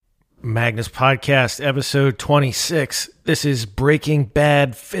Magnus Podcast, episode 26. This is Breaking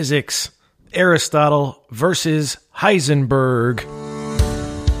Bad Physics. Aristotle versus Heisenberg.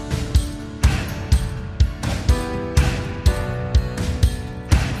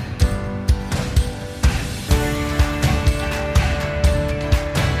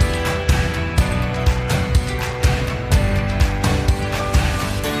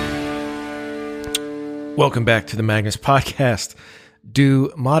 Welcome back to the Magnus Podcast.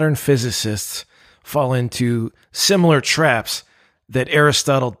 Do modern physicists fall into similar traps that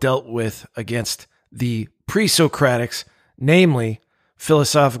Aristotle dealt with against the pre-Socratics, namely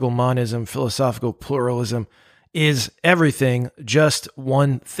philosophical monism, philosophical pluralism? Is everything just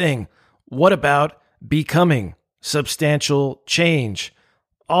one thing? What about becoming, substantial change?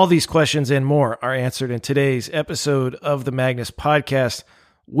 All these questions and more are answered in today's episode of the Magnus Podcast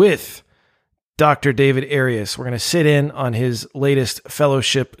with Dr. David Arias. We're going to sit in on his latest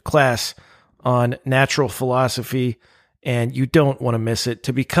fellowship class on natural philosophy, and you don't want to miss it.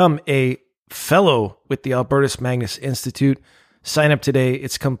 To become a fellow with the Albertus Magnus Institute, sign up today.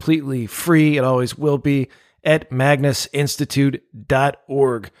 It's completely free. It always will be at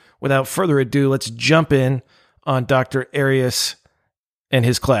magnusinstitute.org. Without further ado, let's jump in on Dr. Arias and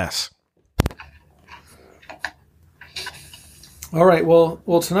his class. All right.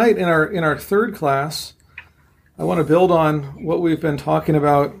 Well, tonight in our third class, I want to build on what we've been talking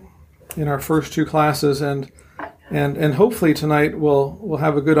about in our first two classes, and hopefully tonight we'll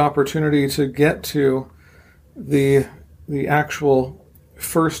have a good opportunity to get to the actual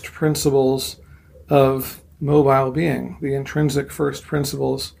first principles of mobile being, the intrinsic first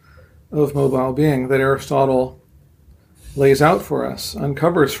principles of mobile being that Aristotle lays out for us,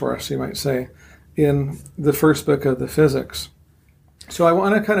 uncovers for us, you might say, in the first book of the Physics. So I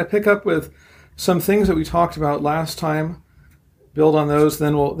want to kind of pick up with some things that we talked about last time, build on those,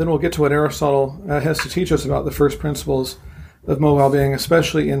 then we'll get to what Aristotle has to teach us about the first principles of mobile being,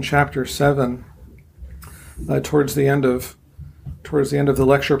 especially in chapter 7, towards the end of the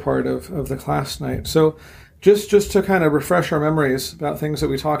lecture part of the class tonight. So just to kind of refresh our memories about things that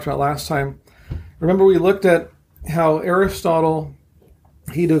we talked about last time, remember we looked at how Aristotle,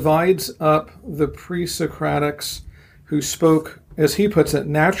 he divides up the pre-Socratics who spoke, as he puts it,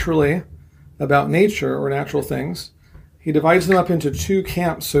 naturally about nature or natural things. He divides them up into two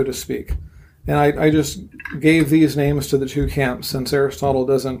camps, so to speak. And I just gave these names to the two camps since Aristotle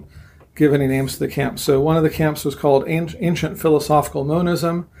doesn't give any names to the camps. So one of the camps was called ancient philosophical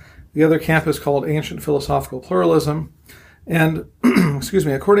monism. The other camp is called ancient philosophical pluralism. And,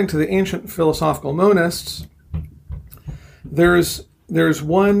 according to the ancient philosophical monists, there's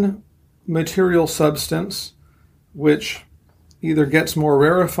one material substance which either gets more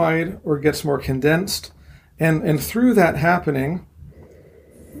rarefied or gets more condensed. And through that happening,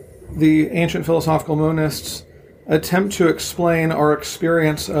 the ancient philosophical monists attempt to explain our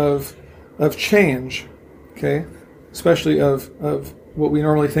experience of change, okay? Especially of what we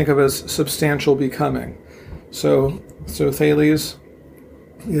normally think of as substantial becoming. So Thales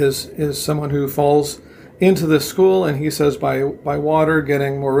is someone who falls into this school, and he says by water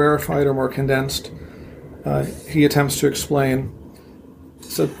getting more rarefied or more condensed, he attempts to explain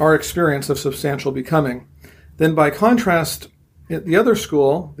our experience of substantial becoming. Then by contrast, the other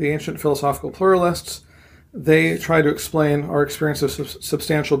school, the ancient philosophical pluralists, they try to explain our experience of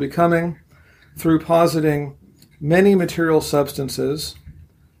substantial becoming through positing many material substances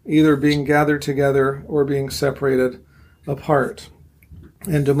either being gathered together or being separated apart.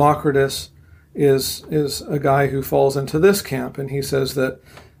 And Democritus is a guy who falls into this camp, and he says that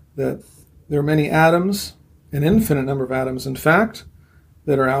there are many atoms, an infinite number of atoms, in fact,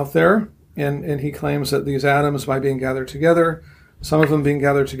 that are out there, and he claims that these atoms, by being gathered together, some of them being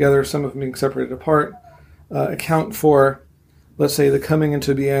gathered together, some of them being separated apart, account for, let's say, the coming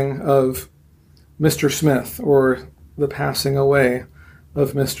into being of Mr. Smith, or the passing away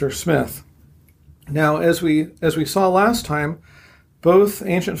of Mr. Smith. Now, as we saw last time, both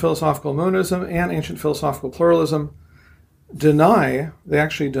ancient philosophical monism and ancient philosophical pluralism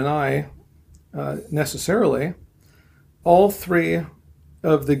actually deny necessarily all three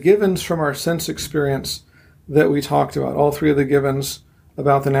of the givens from our sense experience that we talked about, all three of the givens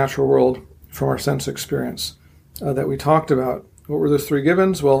about the natural world from our sense experience that we talked about. What were those three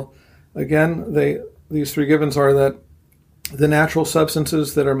givens? Well, again, these three givens are that the natural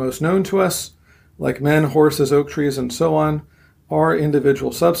substances that are most known to us, like men, horses, oak trees, and so on, are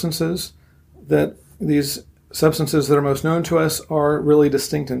individual substances, that these substances that are most known to us are really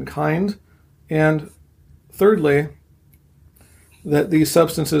distinct in kind, and thirdly, that these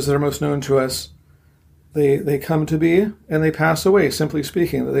substances that are most known to us they come to be and they pass away, simply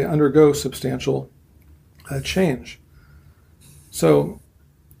speaking, that they undergo substantial change. So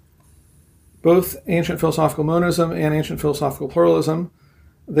both ancient philosophical monism and ancient philosophical pluralism,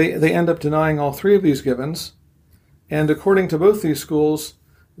 they end up denying all three of these givens. And according to both these schools,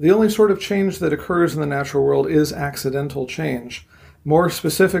 the only sort of change that occurs in the natural world is accidental change. More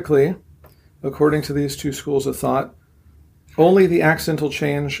specifically, according to these two schools of thought, only the accidental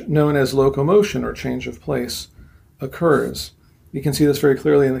change known as locomotion or change of place occurs. You can see this very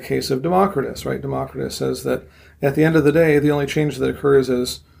clearly in the case of Democritus, right? Democritus says that at the end of the day, the only change that occurs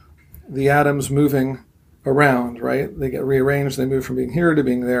is the atoms moving around, right? They get rearranged, they move from being here to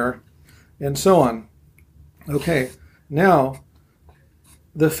being there, and so on. Okay, now,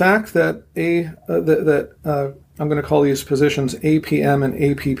 the fact that I'm going to call these positions APM and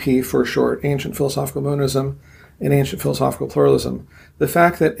APP for short, ancient philosophical monism and ancient philosophical pluralism. The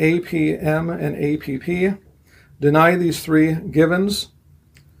fact that APM and APP deny these three givens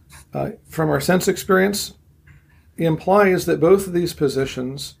from our sense experience implies that both of these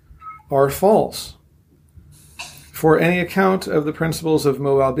positions are false. For any account of the principles of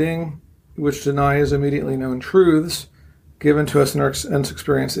mobile being, which denies immediately known truths given to us in our sense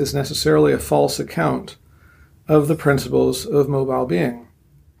experience, is necessarily a false account of the principles of mobile being.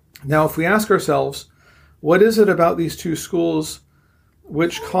 Now, if we ask ourselves, what is it about these two schools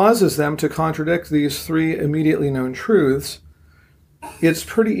which causes them to contradict these three immediately known truths? It's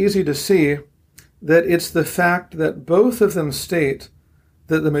pretty easy to see that it's the fact that both of them state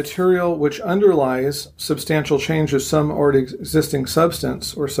that the material which underlies substantial change of some already existing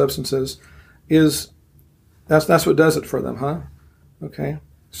substance or substances that's what does it for them, huh? Okay.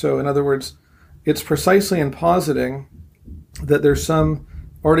 So in other words, it's precisely in positing that there's some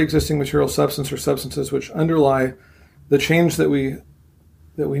already existing material substance or substances which underlie the change that we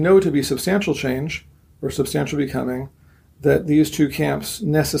know to be substantial change or substantial becoming, that these two camps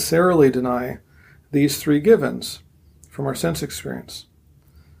necessarily deny these three givens from our sense experience.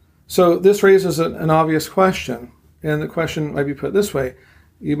 So this raises an obvious question, and the question might be put this way.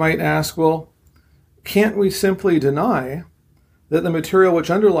 You might ask, well, can't we simply deny that the material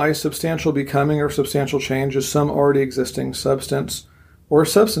which underlies substantial becoming or substantial change is some already existing substance or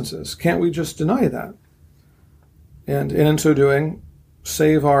substances? Can't we just deny that? And in so doing,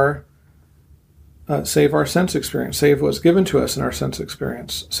 save our sense experience, save what's given to us in our sense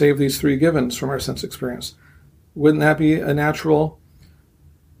experience, save these three givens from our sense experience. Wouldn't that be a natural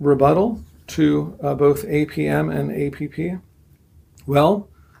rebuttal to both APM and APP? Well,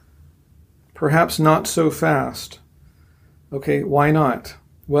 perhaps not so fast. Okay, why not?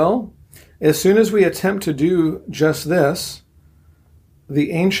 Well, as soon as we attempt to do just this,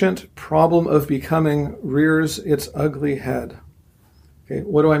 the ancient problem of becoming rears its ugly head. Okay,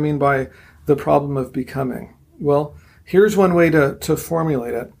 what do I mean by the problem of becoming? Well, here's one way to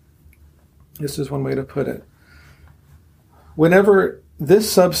formulate it. This is one way to put it. Whenever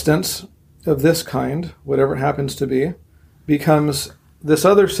this substance of this kind, whatever it happens to be, becomes this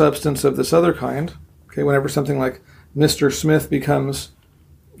other substance of this other kind, okay, whenever something like Mr. Smith becomes,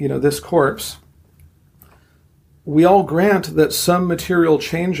 this corpse, we all grant that some material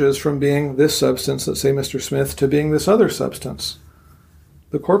changes from being this substance, let's say Mr. Smith, to being this other substance,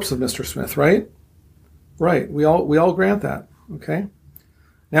 the corpse of Mr. Smith, right? Right, we all grant that, okay?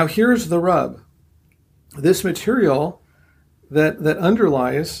 Now here's the rub. This material that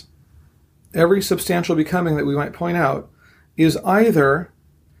underlies every substantial becoming that we might point out is either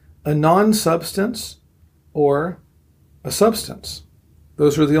a non-substance or a substance.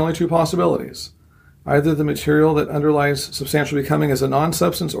 Those are the only two possibilities. Either the material that underlies substantial becoming is a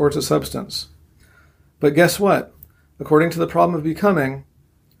non-substance or it's a substance. But guess what? According to the problem of becoming,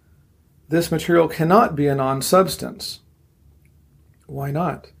 this material cannot be a non-substance. Why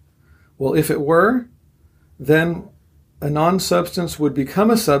not? Well, if it were, then a non-substance would become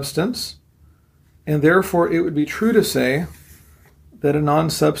a substance, and therefore it would be true to say that a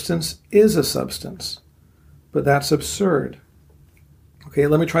non-substance is a substance. But that's absurd. Okay,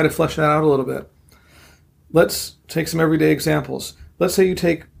 let me try to flesh that out a little bit. Let's take some everyday examples. Let's say you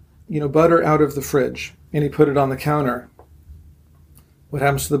take, butter out of the fridge and you put it on the counter. What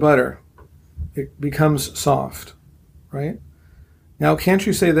happens to the butter? It becomes soft, right? Now, can't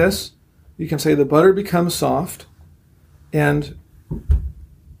you say this? You can say the butter becomes soft, and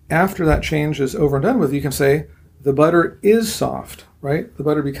after that change is over and done with, you can say the butter is soft, right? The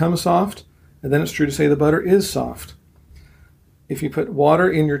butter becomes soft, and then it's true to say the butter is soft. If you put water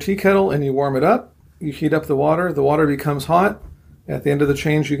in your tea kettle and you warm it up, you heat up the water becomes hot. At the end of the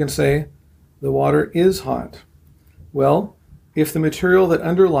change, you can say the water is hot. Well, if the material that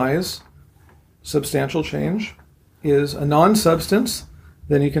underlies substantial change is a non-substance,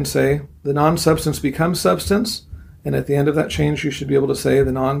 then you can say the non-substance becomes substance, and at the end of that change, you should be able to say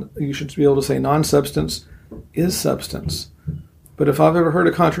non-substance is substance. But if I've ever heard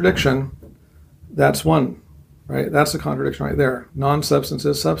a contradiction, that's one, right? That's a contradiction right there. Non-substance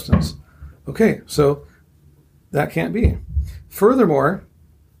is substance. Okay, so that can't be. Furthermore,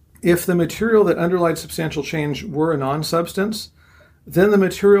 if the material that underlied substantial change were a non-substance, then the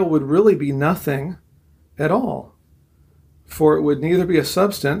material would really be nothing at all, for it would neither be a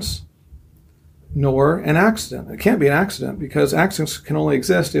substance nor an accident. It can't be an accident because accidents can only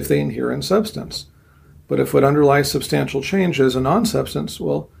exist if they inhere in substance. But if what underlies substantial change is a non-substance,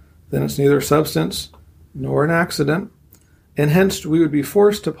 well, then it's neither substance nor an accident, and hence we would be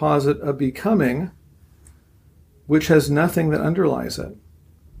forced to posit a becoming which has nothing that underlies it.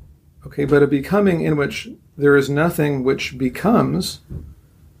 Okay, but a becoming in which there is nothing which becomes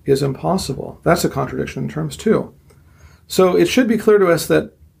is impossible. That's a contradiction in terms too. So it should be clear to us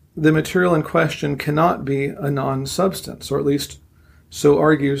that the material in question cannot be a non-substance, or at least so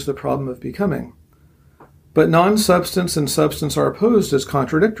argues the problem of becoming. But non-substance and substance are opposed as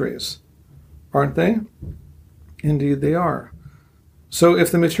contradictories, aren't they? Indeed they are. So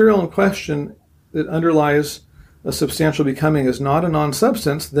if the material in question that underlies a substantial becoming is not a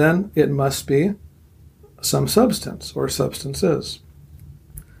non-substance, then it must be some substance or substances.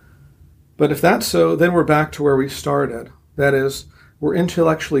 But if that's so, then we're back to where we started. That is, we're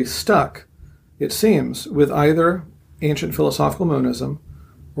intellectually stuck, it seems, with either ancient philosophical monism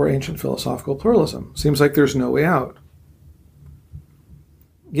or ancient philosophical pluralism. Seems like there's no way out.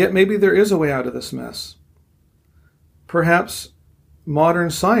 Yet maybe there is a way out of this mess. Perhaps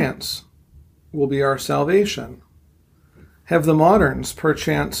modern science will be our salvation. Have the moderns,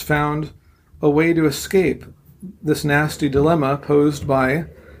 perchance, found a way to escape this nasty dilemma posed by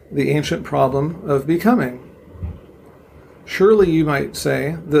the ancient problem of becoming? Surely, you might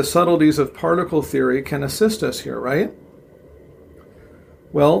say, the subtleties of particle theory can assist us here, right?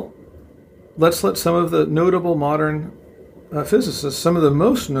 Well, let's let some of the notable modern physicists, some of the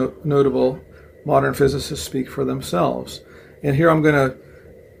most notable modern physicists speak for themselves. And here I'm going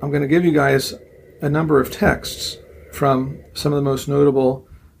to give you guys a number of texts from some of the most notable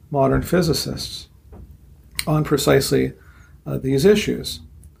modern physicists on precisely these issues.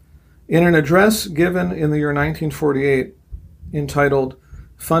 In an address given in the year 1948 entitled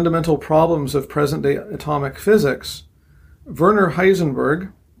Fundamental Problems of Present-Day Atomic Physics, Werner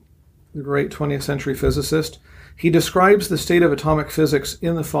Heisenberg, the great 20th century physicist, he describes the state of atomic physics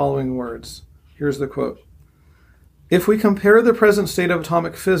in the following words. Here's the quote. If we compare the present state of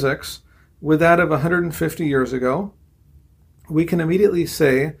atomic physics with that of 150 years ago, we can immediately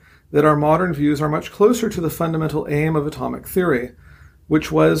say that our modern views are much closer to the fundamental aim of atomic theory,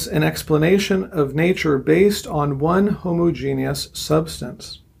 which was an explanation of nature based on one homogeneous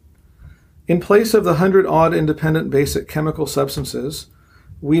substance. In place of the 100-odd independent basic chemical substances,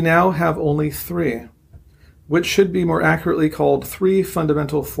 we now have only 3, which should be more accurately called 3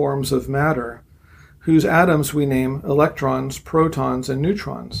 fundamental forms of matter, whose atoms we name electrons, protons, and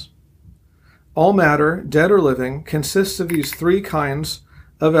neutrons. All matter, dead or living, consists of these 3 kinds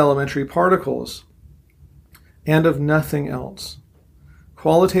of elementary particles, and of nothing else.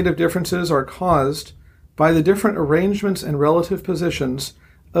 Qualitative differences are caused by the different arrangements and relative positions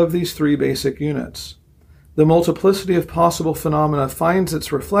of these 3 basic units. The multiplicity of possible phenomena finds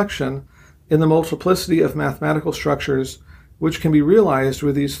its reflection in the multiplicity of mathematical structures which can be realized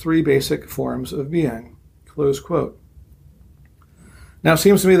with these 3 basic forms of being. Close quote. Now, it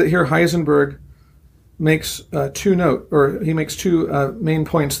seems to me that here Heisenberg makes two main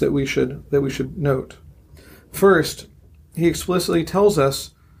points that we should note. First, he explicitly tells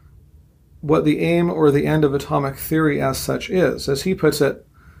us what the aim or the end of atomic theory as such is. As he puts it,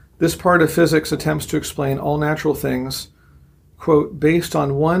 this part of physics attempts to explain all natural things, quote, based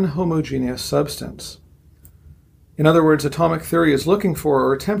on one homogeneous substance. In other words, atomic theory is looking for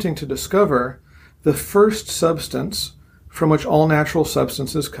or attempting to discover the first substance from which all natural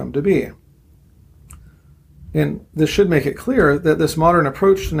substances come to be. And this should make it clear that this modern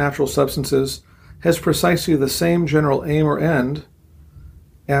approach to natural substances has precisely the same general aim or end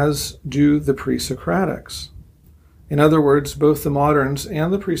as do the pre-Socratics. In other words, both the moderns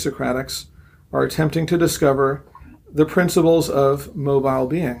and the pre-Socratics are attempting to discover the principles of mobile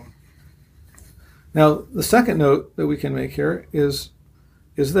being. Now, the second note that we can make here is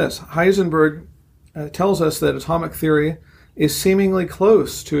this. Heisenberg tells us that atomic theory is seemingly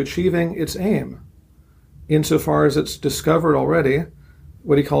close to achieving its aim, insofar as it's discovered already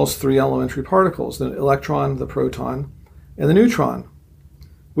what he calls 3 elementary particles, the electron, the proton, and the neutron.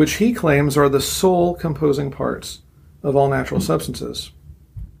 which he claims are the sole composing parts of all natural substances.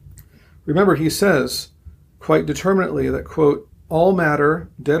 Remember, he says quite determinately that, quote, all matter,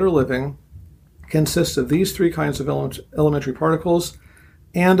 dead or living, consists of these three kinds of elementary particles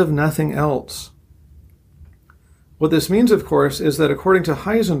and of nothing else. What this means, of course, is that according to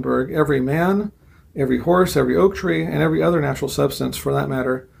Heisenberg, every man, every horse, every oak tree, and every other natural substance, for that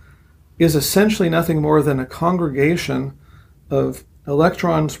matter, is essentially nothing more than a congregation of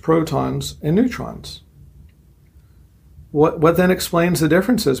electrons, protons, and neutrons. What then explains the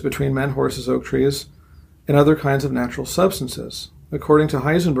differences between men, horses, oak trees, and other kinds of natural substances? According to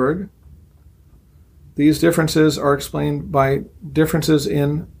Heisenberg, these differences are explained by differences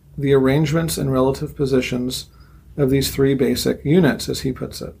in the arrangements and relative positions of these three basic units, as he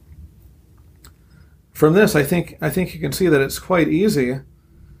puts it. From this, I think you can see that it's quite easy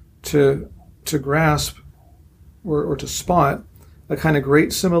to grasp or to spot a kind of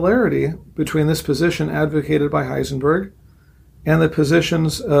great similarity between this position advocated by Heisenberg and the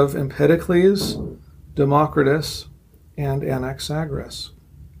positions of Empedocles, Democritus, and Anaxagoras.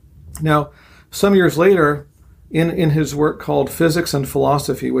 Now, some years later, in his work called Physics and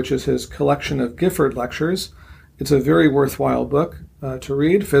Philosophy, which is his collection of Gifford lectures, it's a very worthwhile book to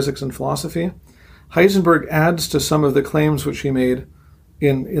read, Physics and Philosophy, Heisenberg adds to some of the claims which he made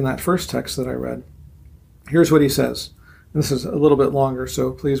in that first text that I read. Here's what he says. This is a little bit longer,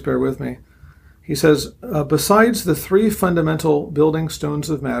 so please bear with me. He says, besides the three fundamental building stones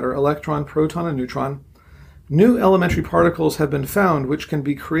of matter, electron, proton, and neutron, new elementary particles have been found which can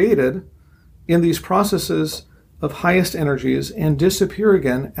be created in these processes of highest energies and disappear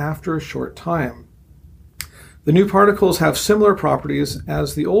again after a short time. The new particles have similar properties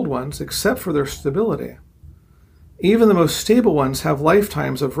as the old ones, except for their stability. Even the most stable ones have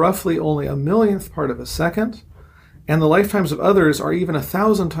lifetimes of roughly only a millionth part of a second, and the lifetimes of others are even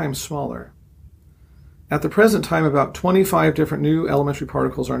 1,000 times smaller. At the present time, about 25 different new elementary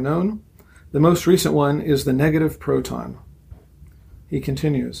particles are known. The most recent one is the negative proton. He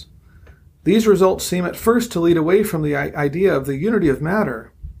continues, these results seem at first to lead away from the idea of the unity of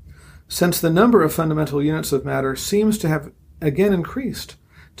matter, since the number of fundamental units of matter seems to have again increased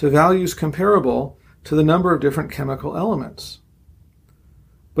to values comparable to the number of different chemical elements.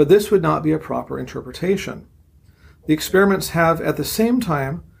 But this would not be a proper interpretation. The experiments have at the same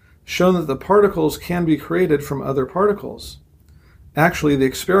time shown that the particles can be created from other particles. Actually, the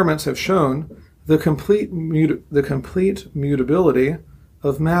experiments have shown the complete mutability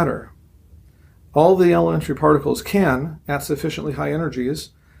of matter. All the elementary particles can, at sufficiently high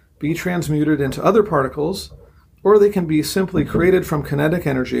energies, be transmuted into other particles, or they can be simply created from kinetic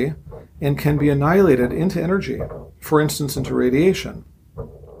energy and can be annihilated into energy, for instance, into radiation.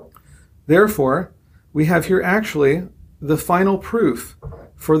 Therefore, we have here actually the final proof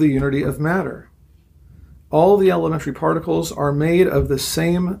for the unity of matter. All the elementary particles are made of the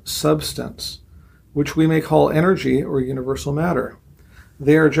same substance, which we may call energy or universal matter.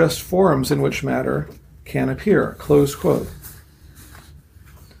 They are just forms in which matter can appear. Close quote.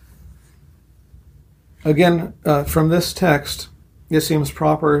 Again, from this text, it seems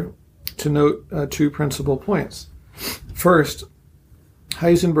proper to note two principal points. First,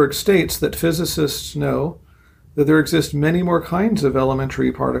 Heisenberg states that physicists know that there exist many more kinds of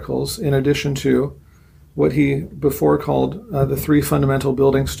elementary particles in addition to what he before called the three fundamental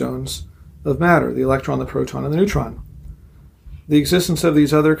building stones of matter, the electron, the proton, and the neutron. The existence of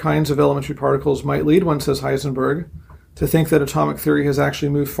these other kinds of elementary particles might lead one, says Heisenberg, to think that atomic theory has actually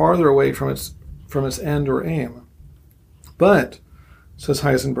moved farther away from its end or aim. But, says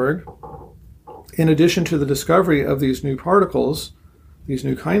Heisenberg, in addition to the discovery of these new particles, these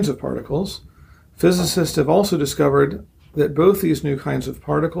new kinds of particles, physicists have also discovered that both these new kinds of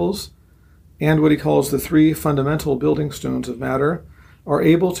particles and what he calls the three fundamental building stones of matter are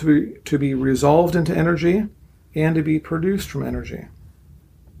able to be resolved into energy and to be produced from energy.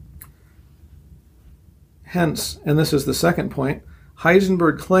 Hence, and this is the second point,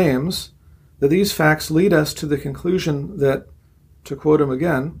 Heisenberg claims that these facts lead us to the conclusion that, to quote him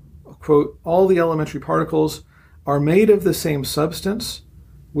again, quote, all the elementary particles are made of the same substance,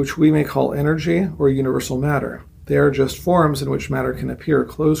 which we may call energy or universal matter. They are just forms in which matter can appear,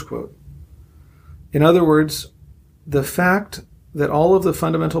 close quote. In other words, the fact that all of the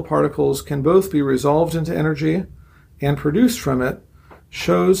fundamental particles can both be resolved into energy and produced from it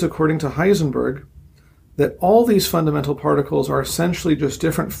shows, according to Heisenberg, that all these fundamental particles are essentially just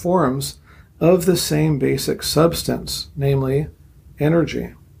different forms of the same basic substance, namely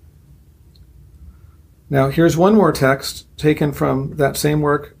energy. Now, here's one more text taken from that same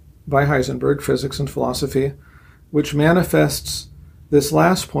work by Heisenberg, Physics and Philosophy, which manifests this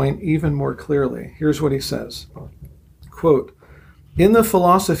last point even more clearly. Here's what he says. Quote, "In the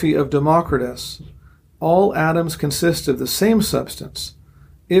philosophy of Democritus, all atoms consist of the same substance,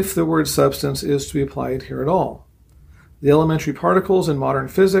 if the word substance is to be applied here at all. The elementary particles in modern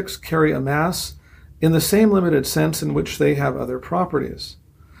physics carry a mass in the same limited sense in which they have other properties.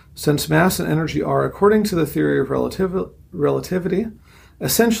 Since mass and energy are, according to the theory of relativity,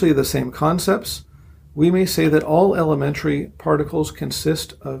 essentially the same concepts, we may say that all elementary particles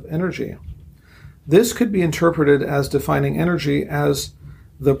consist of energy. This could be interpreted as defining energy as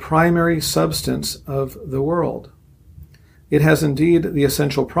the primary substance of the world. It has indeed the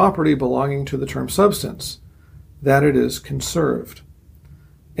essential property belonging to the term substance, that it is conserved.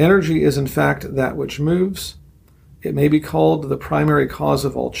 Energy is in fact that which moves. It may be called the primary cause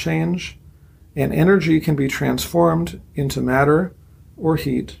of all change, and energy can be transformed into matter or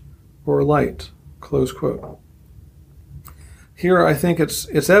heat or light." Close quote. Here I think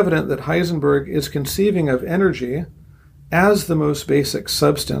it's evident that Heisenberg is conceiving of energy as the most basic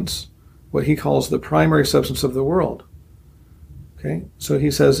substance, what he calls the primary substance of the world. Okay, so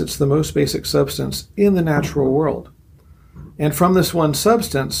he says it's the most basic substance in the natural world. And from this one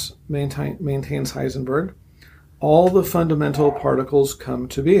substance, maintains Heisenberg, all the fundamental particles come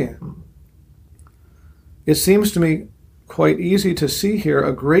to be. It seems to me quite easy to see here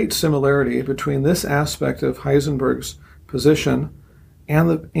a great similarity between this aspect of Heisenberg's position and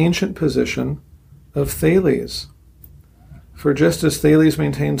the ancient position of Thales. For just as Thales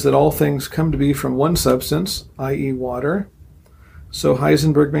maintains that all things come to be from one substance, i.e. water, so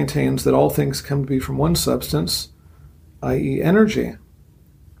Heisenberg maintains that all things come to be from one substance, i.e. energy.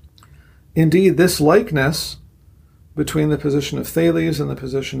 Indeed, this likeness between the position of Thales and the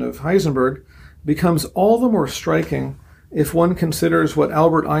position of Heisenberg becomes all the more striking if one considers what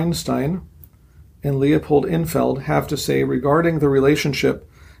Albert Einstein and Leopold Infeld have to say regarding the relationship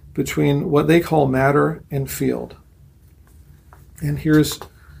between what they call matter and field. And here's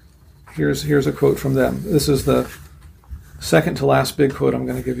a quote from them. This is the second to last big quote I'm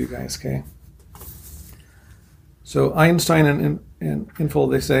going to give you guys, okay? So Einstein and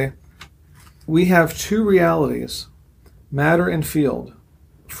Infeld, they say, "We have two realities, matter and field.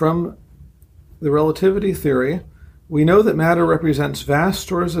 From the relativity theory, we know that matter represents vast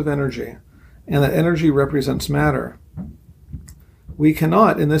stores of energy, and that energy represents matter. We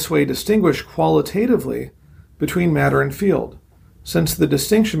cannot in this way distinguish qualitatively between matter and field, since the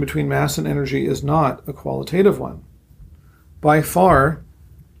distinction between mass and energy is not a qualitative one. By far,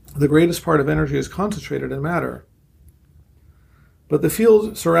 the greatest part of energy is concentrated in matter. But the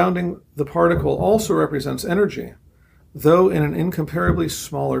field surrounding the particle also represents energy, though in an incomparably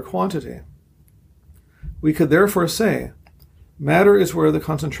smaller quantity. We could therefore say, matter is where the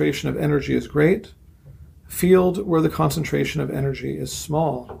concentration of energy is great, field where the concentration of energy is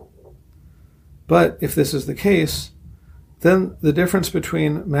small. But if this is the case, then the difference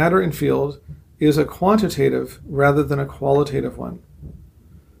between matter and field is a quantitative rather than a qualitative one.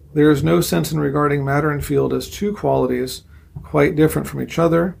 There is no sense in regarding matter and field as two qualities quite different from each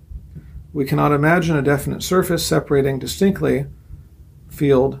other. We cannot imagine a definite surface separating distinctly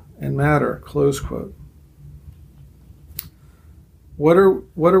field and matter." Close quote. What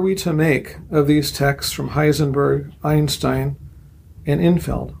are we to make of these texts from Heisenberg, Einstein, and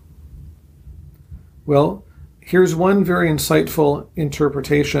Infeld? Well, here's one very insightful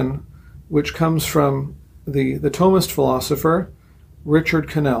interpretation which comes from the Thomist philosopher Richard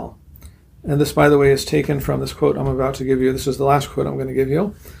Cannell. And this, by the way, is taken from this quote I'm about to give you. This is the last quote I'm going to give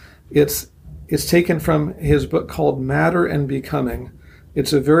you. It's taken from his book called Matter and Becoming.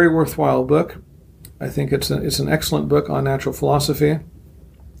 It's a very worthwhile book. I think it's an excellent book on natural philosophy.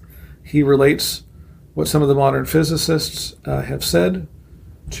 He relates what some of the modern physicists have said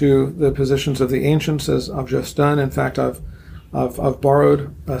to the positions of the ancients, as I've just done. In fact, I've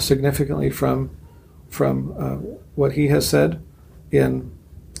borrowed significantly from what he has said in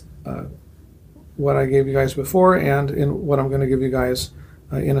what I gave you guys before and in what I'm going to give you guys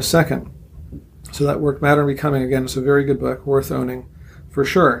in a second. So that work, Matter and Becoming, again, it's a very good book, worth owning for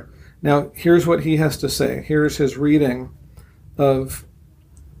sure. Now, here's what he has to say. Here's his reading of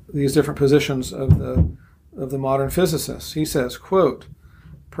these different positions of the modern physicists. He says, quote,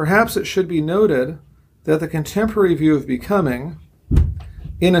 "Perhaps it should be noted that the contemporary view of becoming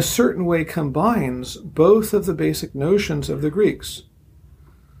in a certain way combines both of the basic notions of the Greeks.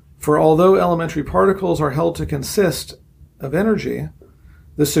 For although elementary particles are held to consist of energy,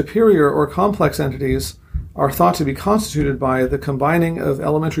 the superior or complex entities are thought to be constituted by the combining of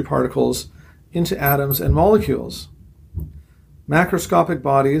elementary particles into atoms and molecules. Macroscopic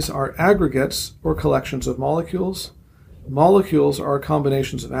bodies are aggregates or collections of molecules, Molecules are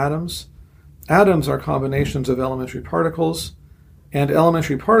combinations of atoms. Atoms are combinations of elementary particles. And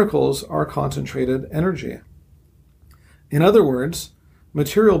elementary particles are concentrated energy. In other words,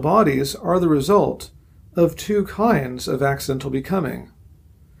 material bodies are the result of two kinds of accidental becoming.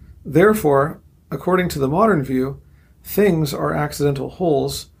 Therefore, according to the modern view, things are accidental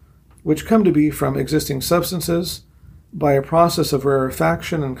wholes which come to be from existing substances by a process of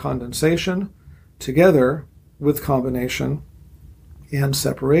rarefaction and condensation, together with combination and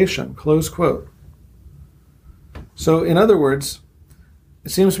separation. Close quote. So, in other words,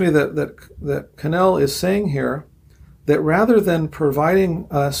 it seems to me that Quesnel is saying here that rather than providing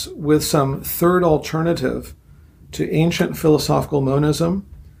us with some third alternative to ancient philosophical monism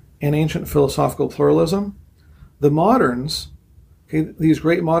and ancient philosophical pluralism, the moderns, these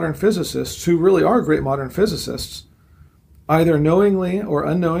great modern physicists, who really are great modern physicists, either knowingly or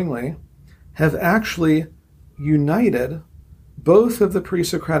unknowingly, have actually united both of the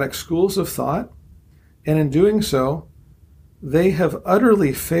pre-Socratic schools of thought, and in doing so, they have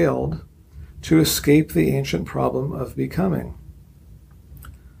utterly failed to escape the ancient problem of becoming.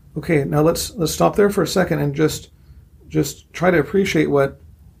 Okay, now let's stop there for a second and just try to appreciate what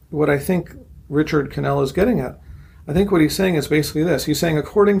I think Richard Quesnel is getting at. I think what he's saying is basically this. He's saying,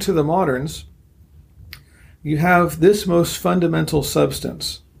 according to the moderns, you have this most fundamental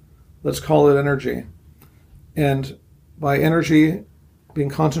substance. Let's call it energy. And by energy being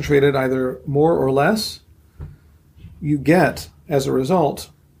concentrated either more or less, you get, as a result,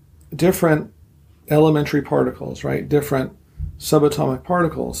 different elementary particles, right? Different subatomic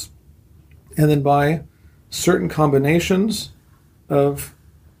particles. And then by certain combinations of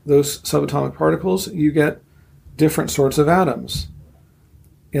those subatomic particles, you get different sorts of atoms.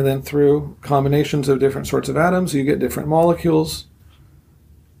 And then through combinations of different sorts of atoms, you get different molecules.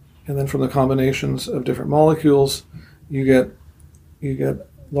 And then from the combinations of different molecules, you get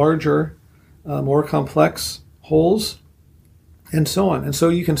larger, more complex wholes, and so on. And so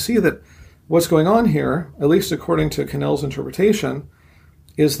you can see that what's going on here, at least according to Quesnel's interpretation,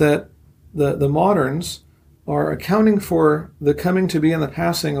 is that the moderns are accounting for the coming to be and the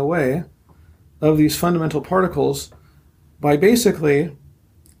passing away of these fundamental particles by basically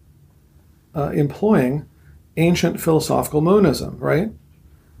employing ancient philosophical monism, right?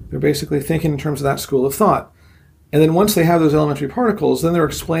 They're basically thinking in terms of that school of thought. And then once they have those elementary particles, then they're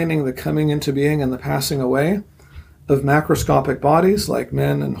explaining the coming into being and the passing away of macroscopic bodies like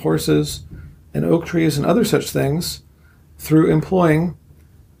men and horses and oak trees and other such things through employing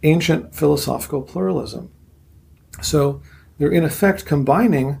ancient philosophical pluralism. So they're in effect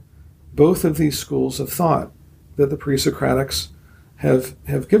combining both of these schools of thought that the pre-Socratics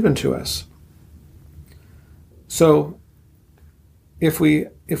have given to us. So if we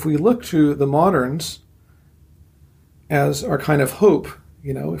look to the moderns as our kind of hope,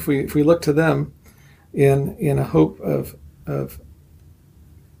 if we look to them in a hope of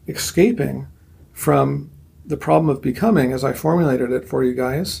escaping from the problem of becoming, as I formulated it for you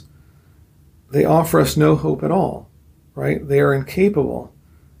guys, they offer us no hope at all, right? They are incapable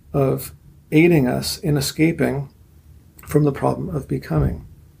of aiding us in escaping from the problem of becoming.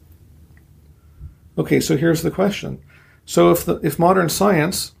 Okay, so here's the question. So if modern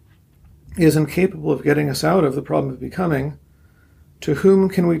science is incapable of getting us out of the problem of becoming, to whom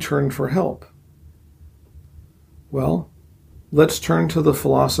can we turn for help? Well, let's turn to the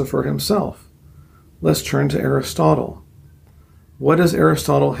philosopher himself. Let's turn to Aristotle. What does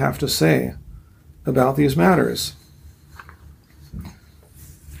Aristotle have to say about these matters?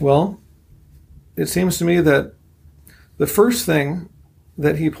 Well, it seems to me that the first thing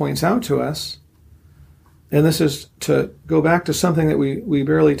that he points out to us, and this is to go back to something that we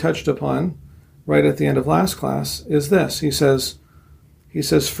barely touched upon right at the end of last class, is this. He says,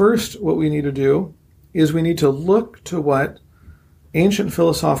 first, what we need to do is we need to look to what ancient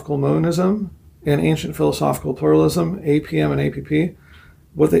philosophical monism and ancient philosophical pluralism, APM and APP,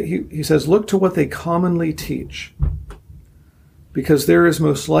 he says, look to what they commonly teach, because there is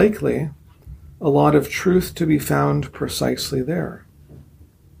most likely a lot of truth to be found precisely there.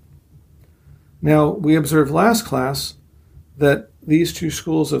 Now, we observed last class that these two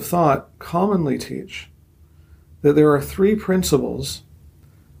schools of thought commonly teach that there are three principles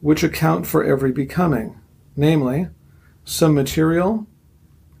which account for every becoming, namely, some material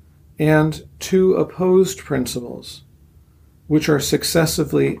and two opposed principles, which are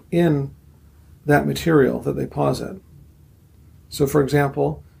successively in that material that they posit. So, for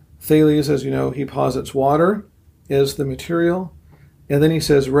example, Thales, as you know, he posits water as the material, and then he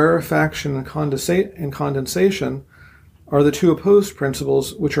says rarefaction and condensation are the two opposed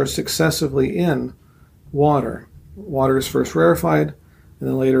principles which are successively in water. Water is first rarefied, and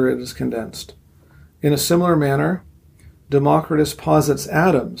then later it is condensed. In a similar manner, Democritus posits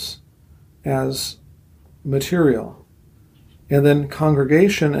atoms as material, and then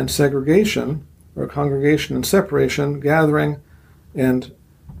congregation and segregation, or congregation and separation, gathering and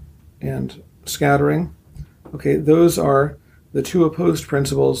scattering. Okay, those are the two opposed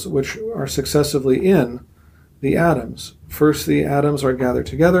principles which are successively in the atoms. First, the atoms are gathered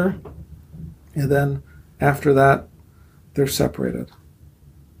together, and then after that, they're separated.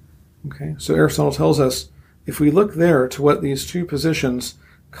 Okay, so Aristotle tells us, if we look there to what these two positions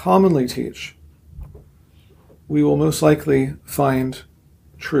commonly teach, we will most likely find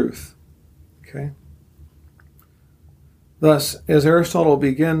truth. Okay? Thus, as Aristotle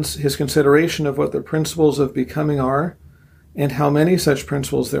begins his consideration of what the principles of becoming are, and how many such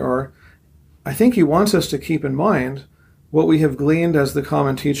principles there are, I think he wants us to keep in mind what we have gleaned as the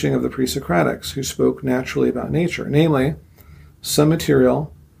common teaching of the pre-Socratics, who spoke naturally about nature, namely, some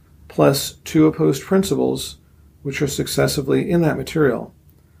material plus two opposed principles which are successively in that material.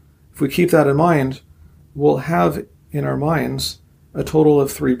 If we keep that in mind, we'll have in our minds a total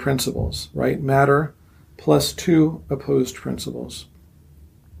of three principles, right? Matter plus two opposed principles.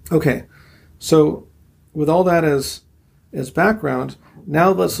 Okay, so with all that as background, now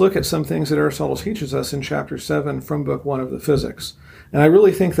let's look at some things that Aristotle teaches us in chapter 7 from book 1 of the Physics. And I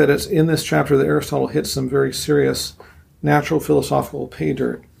really think that it's in this chapter that Aristotle hits some very serious natural philosophical pay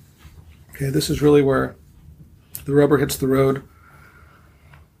dirt. Okay, this is really where the rubber hits the road,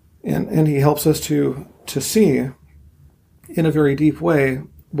 and he helps us to see in a very deep way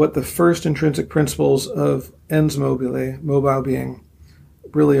what the first intrinsic principles of ens mobile, mobile being,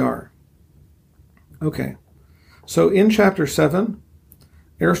 really are. Okay, so in chapter 7,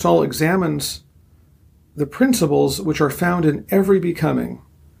 Aristotle examines the principles which are found in every becoming,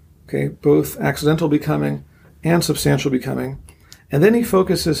 okay, both accidental becoming and substantial becoming, and then he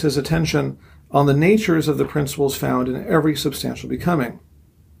focuses his attention on the natures of the principles found in every substantial becoming.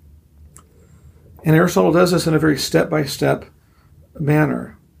 And Aristotle does this in a very step-by-step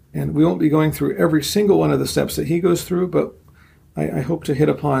manner. And we won't be going through every single one of the steps that he goes through, but I hope to hit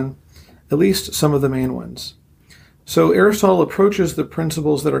upon at least some of the main ones. So Aristotle approaches the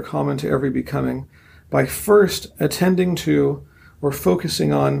principles that are common to every becoming by first attending to or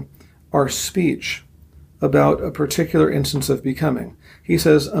focusing on our speech about a particular instance of becoming. He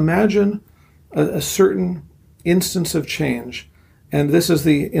says, imagine a certain instance of change, and this is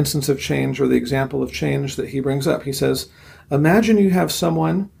the instance of change or the example of change that he brings up. He says, imagine you have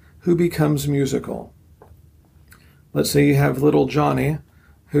someone who becomes musical. Let's say you have little Johnny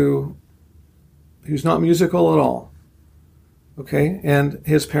who's not musical at all. Okay, and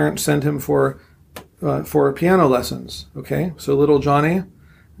his parents send him for piano lessons. Okay, so little Johnny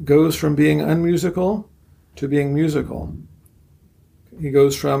goes from being unmusical to being musical. He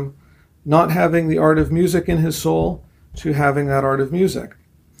goes from not having the art of music in his soul to having that art of music.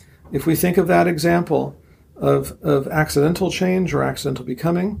 If we think of that example of accidental change or accidental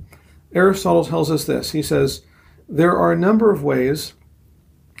becoming, Aristotle tells us this. He says, there are a number of ways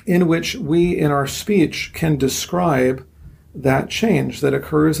in which we in our speech can describe that change that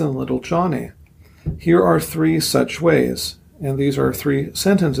occurs in little Johnny. Here are three such ways, and these are three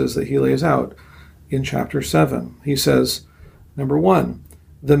sentences that he lays out in chapter 7. He says, number 1,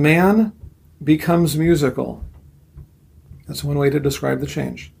 the man becomes musical. That's one way to describe the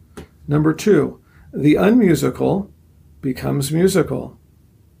change. Number 2, the unmusical becomes musical.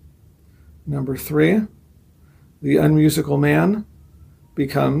 Number 3, the unmusical man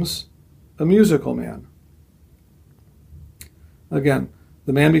becomes a musical man. Again,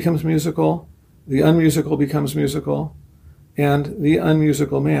 the man becomes musical, the unmusical becomes musical, and the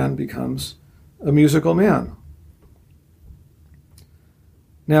unmusical man becomes a musical man.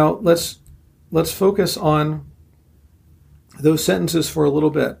 Now, let's focus on those sentences for a little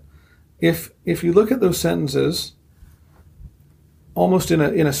bit. If you look at those sentences, almost in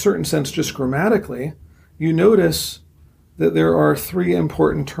a certain sense, just grammatically, you notice that there are three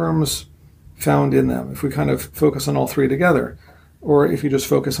important terms found in them, if we kind of focus on all three together, or if you just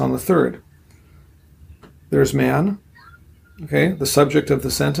focus on the third. There's man, okay, the subject of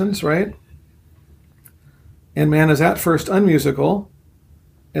the sentence, right? And man is at first unmusical,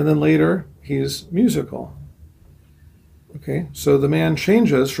 and then later he's musical. Okay, so the man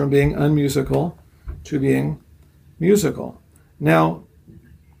changes from being unmusical to being musical. Now,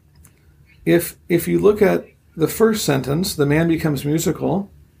 if you look at the first sentence, the man becomes musical,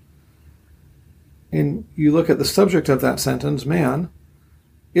 and you look at the subject of that sentence, man,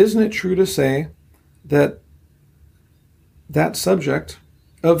 isn't it true to say that that subject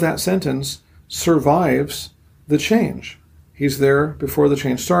of that sentence survives the change. He's there before the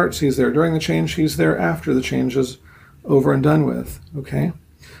change starts. He's there during the change. He's there after the change is over and done with. Okay?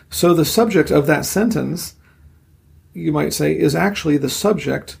 So the subject of that sentence, you might say, is actually the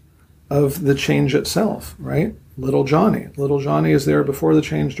subject of the change itself, right? Little Johnny. Little Johnny is there before the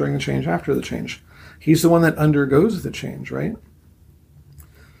change, during the change, after the change. He's the one that undergoes the change, right?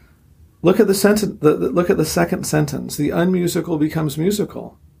 Look at the sentence. Look at the second sentence. The unmusical becomes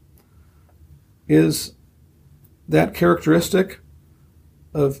musical. Is that characteristic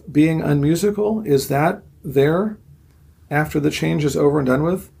of being unmusical? Is that there after the change is over and done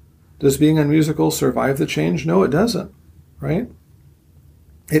with? Does being unmusical survive the change? No, it doesn't, right?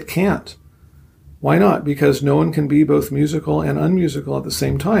 It can't. Why not? Because no one can be both musical and unmusical at the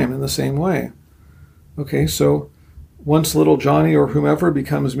same time in the same way. Okay, so once little Johnny or whomever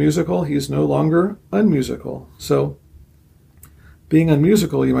becomes musical, he's no longer unmusical. So being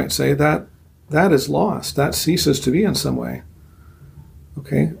unmusical, you might say, that is lost. That ceases to be in some way.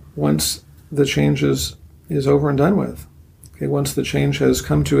 Okay, once the change is over and done with. Okay, once the change has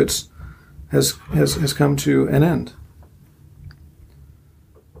come to has come to an end.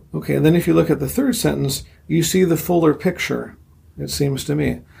 Okay, and then if you look at the third sentence, you see the fuller picture, it seems to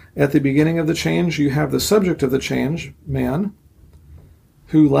me. At the beginning of the change, you have the subject of the change, man,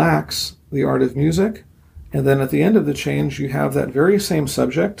 who lacks the art of music. And then at the end of the change, you have that very same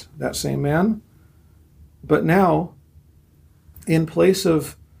subject, that same man. But now, in place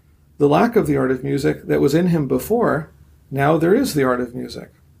of the lack of the art of music that was in him before, now there is the art of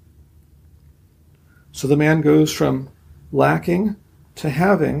music. So the man goes from lacking to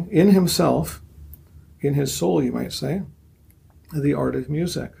having in himself, in his soul, you might say, the art of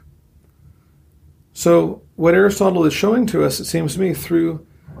music. So what Aristotle is showing to us, it seems to me, through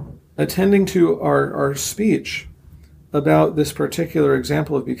attending to our speech about this particular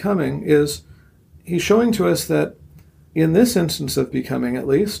example of becoming, is he's showing to us that in this instance of becoming, at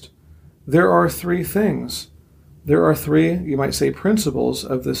least, there are three things. There are three, you might say, principles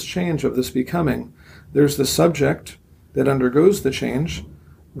of this change, of this becoming. There's the subject that undergoes the change.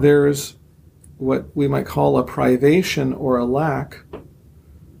 There's what we might call a privation or a lack.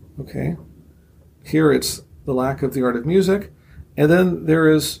 Okay? Here it's the lack of the art of music. And then there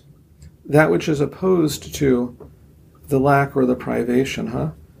is that which is opposed to the lack or the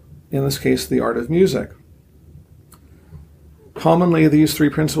privation, in this case, the art of music. Commonly, these three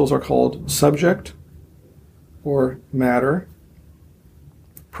principles are called subject or matter,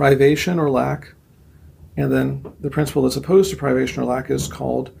 privation or lack, and then the principle that's opposed to privation or lack is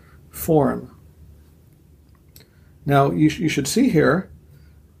called form. Now, you should see here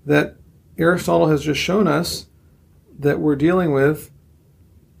that Aristotle has just shown us that we're dealing with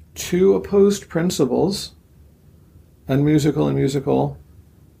two opposed principles, unmusical and musical,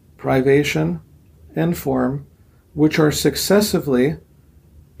 privation and form, which are successively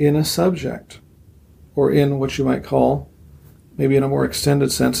in a subject, or in what you might call, maybe in a more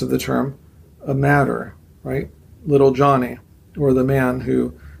extended sense of the term, a matter, right? Little Johnny, or the man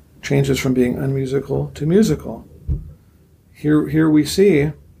who changes from being unmusical to musical. Here we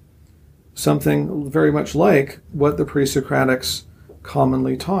see something very much like what the pre-Socratics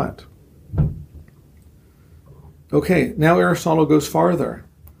commonly taught. Okay, now Aristotle goes farther.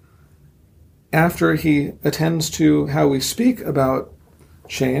 After he attends to how we speak about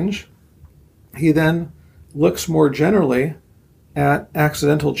change, he then looks more generally at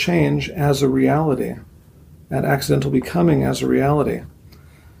accidental change as a reality, at accidental becoming as a reality.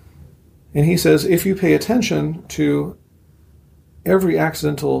 And he says, if you pay attention to every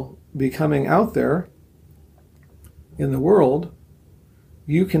accidental becoming out there in the world,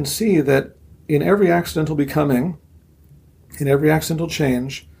 you can see that in every accidental becoming, in every accidental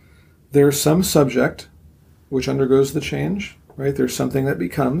change, there's some subject which undergoes the change, right? There's something that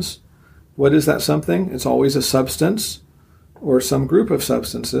becomes. What is that something? It's always a substance or some group of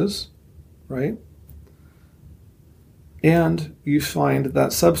substances, right? And you find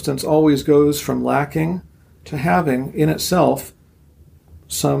that substance always goes from lacking to having in itself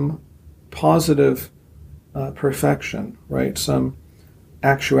some positive perfection, right? Some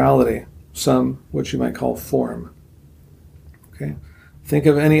actuality, some what you might call form. Okay? Think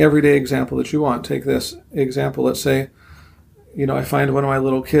of any everyday example that you want. Take this example. Let's say, I find one of my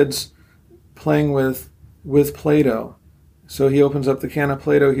little kids playing with Play-Doh. So he opens up the can of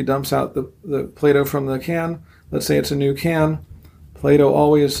Play-Doh. He dumps out the Play-Doh from the can. Let's say it's a new can. Play-Doh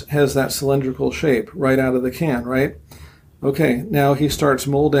always has that cylindrical shape right out of the can, right? Okay, now he starts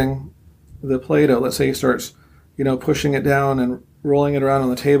molding the Play-Doh. Let's say he starts, pushing it down and rolling it around on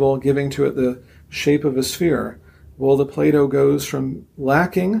the table, giving to it the shape of a sphere. Well, the Play-Doh goes from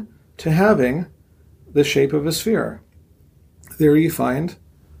lacking to having the shape of a sphere. There you find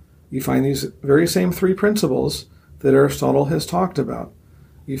these very same three principles that Aristotle has talked about.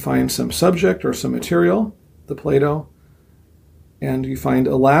 You find some subject or some material, the Plato, and you find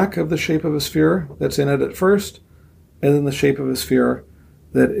a lack of the shape of a sphere that's in it at first, and then the shape of a sphere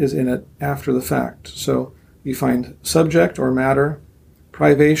that is in it after the fact. So you find subject or matter,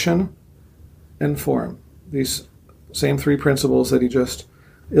 privation, and form. These same three principles that he just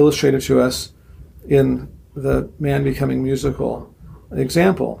illustrated to us in the man becoming musical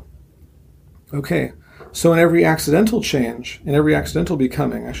example. Okay, so in every accidental change, in every accidental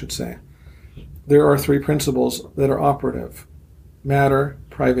becoming, I should say, there are three principles that are operative: matter,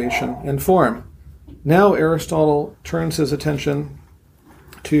 privation, and form. Now Aristotle turns his attention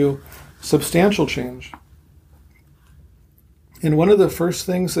to substantial change. And one of the first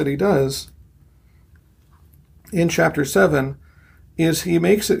things that he does in chapter 7 is he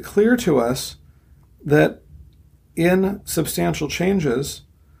makes it clear to us that in substantial changes,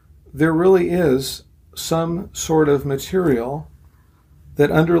 there really is some sort of material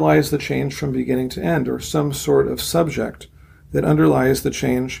that underlies the change from beginning to end, or some sort of subject that underlies the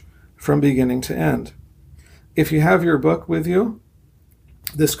change from beginning to end. If you have your book with you,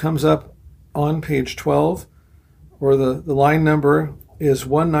 this comes up on page 12, or the line number is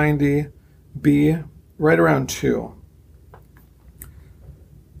 190b, right around 2.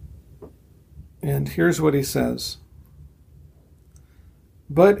 And here's what he says.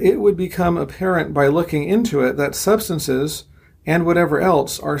 But it would become apparent by looking into it that substances and whatever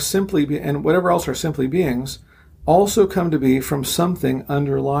else are simply beings also come to be from something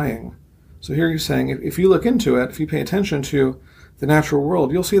underlying. So here he's saying, if you look into it, if you pay attention to the natural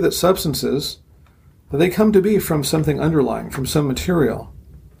world, you'll see that substances, they come to be from something underlying, from some material.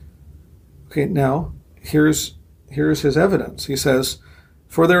 Okay, now, here's his evidence. He says,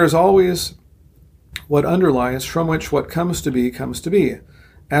 for there is always what underlies, from which what comes to be,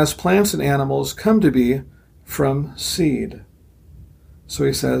 as plants and animals come to be from seed. So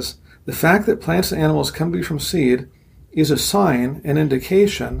he says, the fact that plants and animals come to be from seed is a sign, an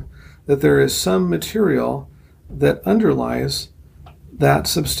indication that there is some material that underlies that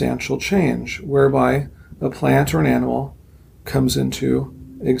substantial change, whereby a plant or an animal comes into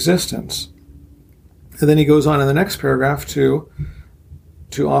existence. And then he goes on in the next paragraph to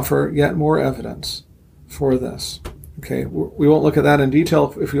offer yet more evidence for this. Okay, we won't look at that in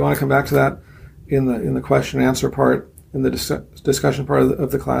detail. If you want to come back to that in the question and answer part, in the discussion part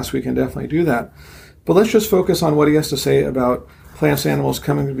of the class, we can definitely do that. But let's just focus on what he has to say about plants and animals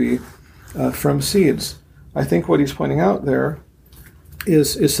coming to be from seeds. I think what he's pointing out there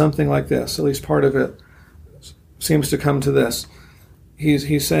is something like this. At least part of it seems to come to this.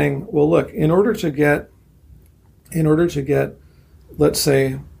 He's saying, well, look, in order to get, let's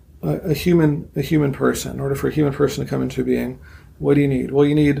say, a human person, in order for a human person to come into being, what do you need? Well,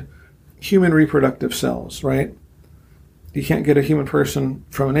 you need human reproductive cells, right? You can't get a human person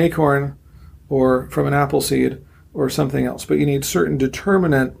from an acorn or from an apple seed or something else, but you need certain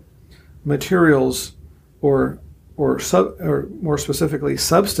determinate materials or more specifically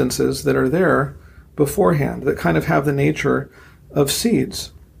substances that are there beforehand that kind of have the nature of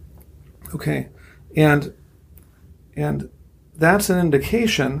seeds. Okay, and that's an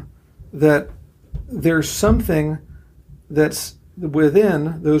indication that there's something that's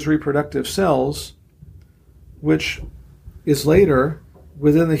within those reproductive cells which is later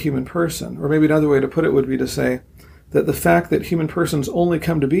within the human person. Or maybe another way to put it would be to say that the fact that human persons only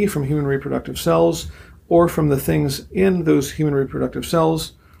come to be from human reproductive cells or from the things in those human reproductive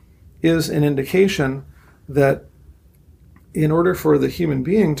cells is an indication that in order for the human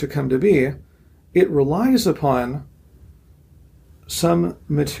being to come to be, it relies upon some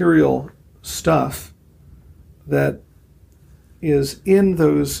material stuff that is in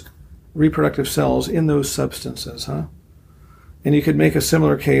those reproductive cells, in those substances, And you could make a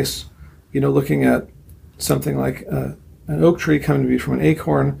similar case, looking at something like an oak tree coming to be from an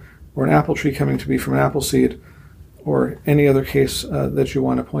acorn, or an apple tree coming to be from an apple seed, or any other case that you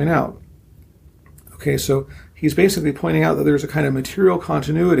want to point out. Okay, so he's basically pointing out that there's a kind of material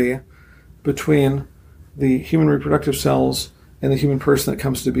continuity between the human reproductive cells and the human person that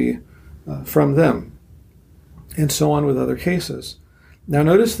comes to be from them, and so on with other cases. Now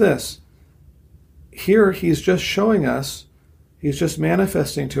notice this. Here he's just showing us, he's just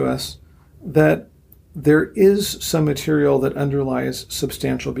manifesting to us that there is some material that underlies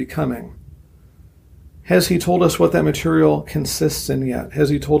substantial becoming. Has he told us what that material consists in yet? Has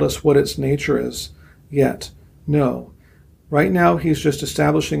he told us what its nature is yet? No. Right now he's just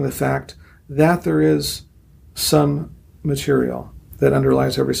establishing the fact that there is some material that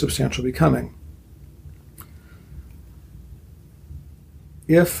underlies every substantial becoming.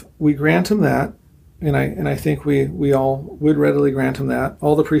 if we grant him that, and I think we all would readily grant him that,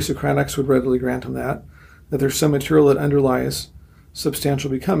 all the pre-Socratics would readily grant him that there's some material that underlies substantial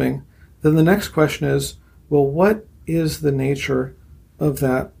becoming, then the next question is, well, what is the nature of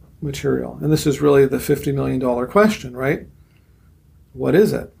that material? And this is really the $50 million question, right? What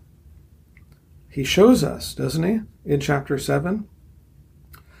is it? He shows us, doesn't he, in chapter 7?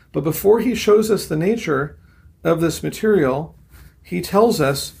 But before he shows us the nature of this material, he tells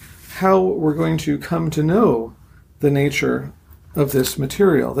us how we're going to come to know the nature of this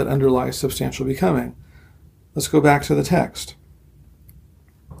material that underlies substantial becoming. Let's go back to the text.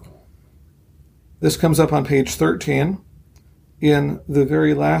 This comes up on page 13 in the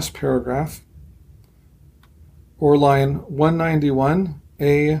very last paragraph, or line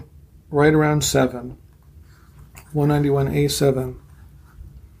 191A, right around 7. 191A7.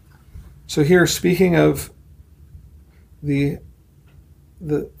 So here, speaking of the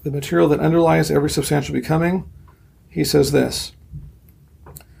material that underlies every substantial becoming, he says this: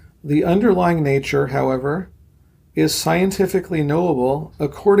 the underlying nature, however, is scientifically knowable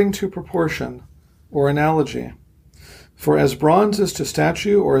according to proportion or analogy. For as bronze is to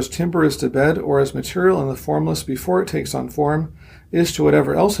statue, or as timber is to bed, or as material in the formless before it takes on form is to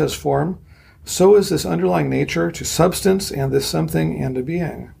whatever else has form, so is this underlying nature to substance and this something and a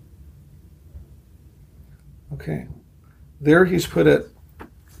being. Okay, there he's put it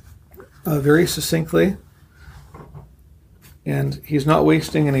very succinctly, and he's not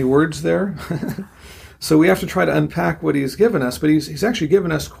wasting any words there. So we have to try to unpack what he's given us, but he's actually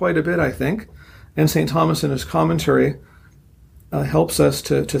given us quite a bit, I think. And St. Thomas in his commentary helps us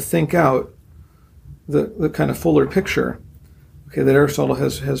to think out the kind of fuller picture, okay, that Aristotle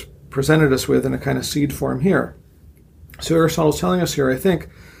has presented us with in a kind of seed form here. So Aristotle's telling us here, I think,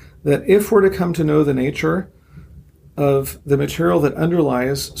 that if we're to come to know the nature of the material that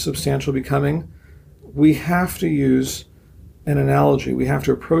underlies substantial becoming, we have to use an analogy. We have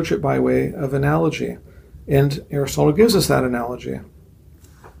to approach it by way of analogy. And Aristotle gives us that analogy.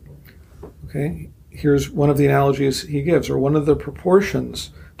 Okay, here's one of the analogies he gives, or one of the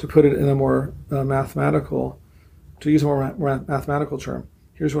proportions, to put it in a more mathematical, to use a more mathematical term.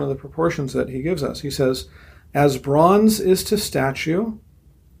 Here's one of the proportions that he gives us. He says, as bronze is to statue,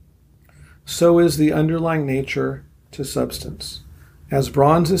 so is the underlying nature to substance. As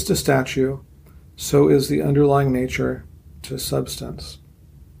bronze is to statue, so is the underlying nature to substance.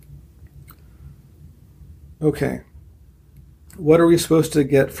 Okay, what are we supposed to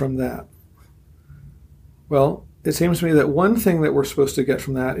get from that? Well, it seems to me that one thing that we're supposed to get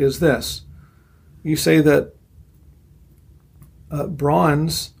from that is this. You say that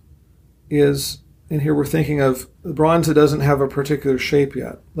bronze is, and here we're thinking of bronze that doesn't have a particular shape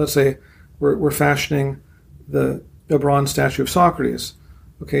yet. Let's say we're fashioning a bronze statue of Socrates.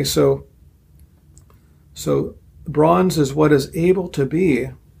 Okay, so bronze is what is able to be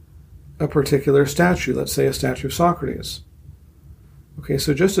a particular statue, let's say a statue of Socrates. Okay,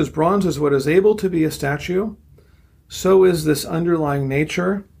 so just as bronze is what is able to be a statue, so is this underlying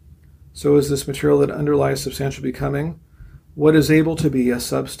nature, so is this material that underlies substantial becoming, what is able to be a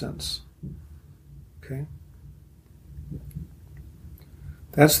substance. Okay?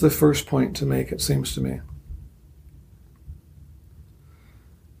 That's the first point to make, it seems to me.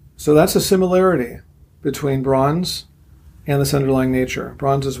 So that's a similarity between bronze and this underlying nature.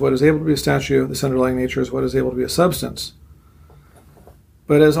 Bronze is what is able to be a statue, this underlying nature is what is able to be a substance.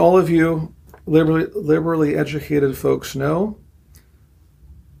 But as all of you liberally educated folks know,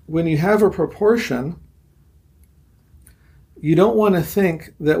 when you have a proportion, you don't want to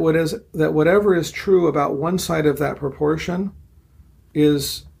think that whatever is true about one side of that proportion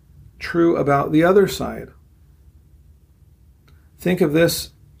is true about the other side. Think of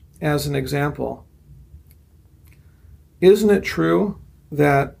this as an example. Isn't it true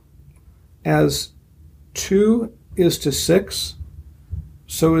that as 2 is to 6,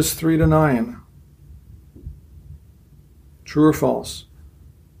 so is 3 to 9? True or false?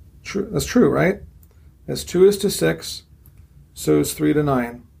 True. That's true, right? As 2 is to 6, so is 3 to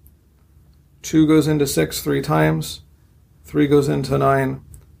 9. 2 goes into 6 3 times. 3 goes into 9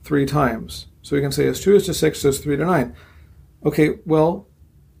 3 times. So we can say as 2 is to 6, so is 3 to 9. Okay, well,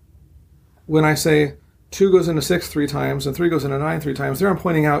 when I say 2 goes into 6 3 times and 3 goes into 9 3 times, there I'm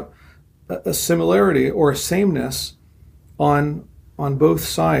pointing out a similarity or a sameness on both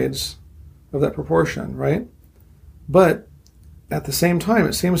sides of that proportion, right? But at the same time,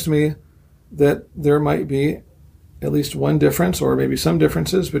 it seems to me that there might be at least one difference, or maybe some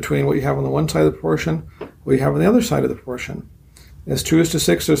differences, between what you have on the one side of the proportion, what you have on the other side of the proportion. As 2 is to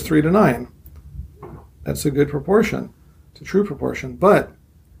 6, so is 3 to 9. That's a good proportion. It's a true proportion. But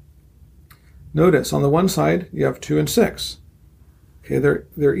Notice on the one side you have 2 and 6. Okay,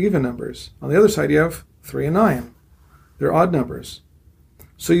 they're even numbers. On the other side you have 3 and 9. They're odd numbers.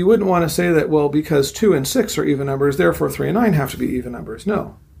 So you wouldn't want to say that, well, because 2 and 6 are even numbers, therefore 3 and 9 have to be even numbers.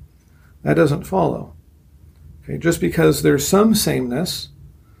 No, that doesn't follow. Okay, just because there's some sameness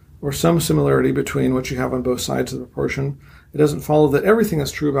or some similarity between what you have on both sides of the proportion, it doesn't follow that everything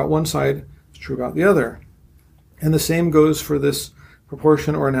that's true about one side is true about the other. And the same goes for this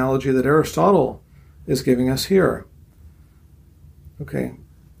proportion or analogy that Aristotle is giving us here. Okay,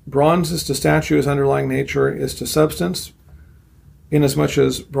 bronze is to statue as underlying nature is to substance, inasmuch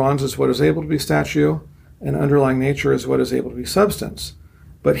as bronze is what is able to be statue, and underlying nature is what is able to be substance.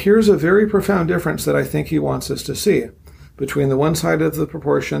 But here's a very profound difference that I think he wants us to see between the one side of the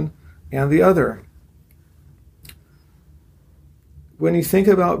proportion and the other. When you think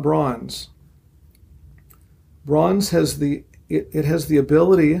about bronze has the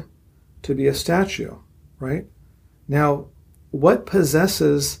ability to be a statue, right? Now, what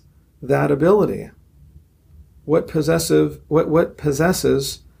possesses that ability? What possesses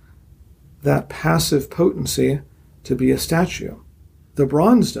that passive potency to be a statue? The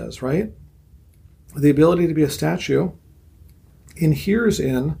bronze does, right? The ability to be a statue inheres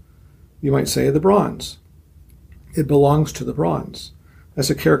in, you might say, the bronze. It belongs to the bronze. That's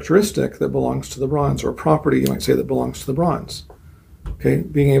a characteristic that belongs to the bronze, or a property, you might say, that belongs to the bronze. Okay,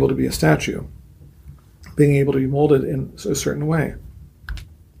 being able to be a statue, being able to be molded in a certain way.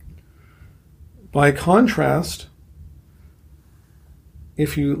 By contrast,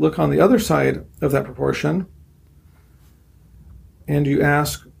 if you look on the other side of that proportion and you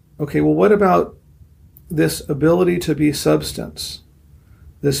ask, okay, well, what about this ability to be substance,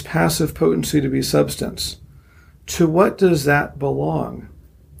 this passive potency to be substance? To what does that belong?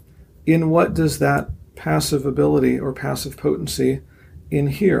 In what does that passive ability or passive potency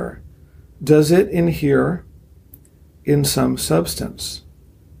inhere? Does it inhere in some substance?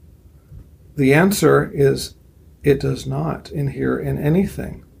 The answer is it does not inhere in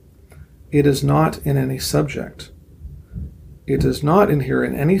anything. It is not in any subject. It does not inhere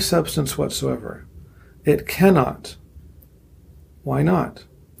in any substance whatsoever. It cannot. Why not?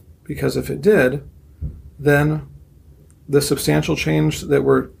 Because if it did, then the substantial change that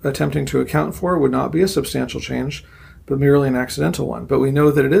we're attempting to account for would not be a substantial change, but merely an accidental one. But we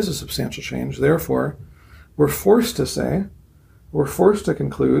know that it is a substantial change. Therefore, we're forced to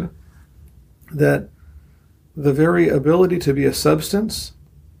conclude that the very ability to be a substance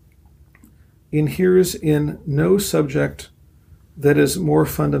inheres in no subject that is more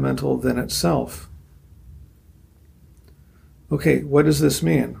fundamental than itself. Okay, what does this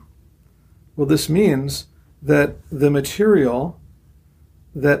mean? Well, this means that the material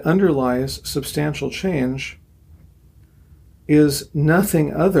that underlies substantial change is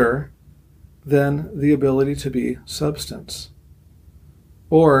nothing other than the ability to be substance.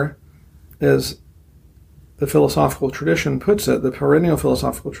 Or, as the philosophical tradition puts it, the perennial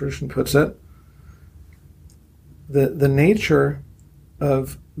philosophical tradition puts it, the nature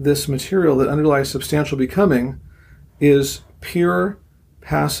of this material that underlies substantial becoming is pure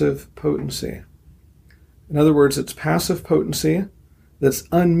passive potency. In other words, it's passive potency that's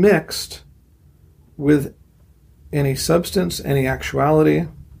unmixed with any substance, any actuality,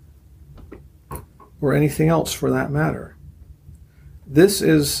 or anything else for that matter. This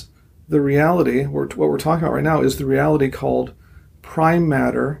is the reality, what we're talking about right now is the reality called prime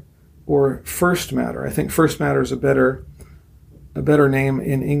matter or first matter. I think first matter is a better name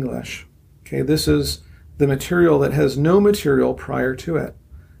in English. Okay, this is the material that has no material prior to it.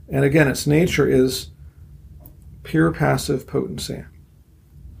 And again, its nature is pure passive potency.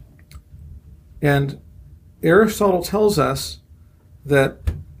 And Aristotle tells us that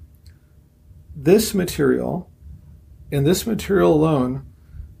this material, and this material alone,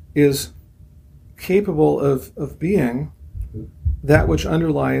 is capable of being that which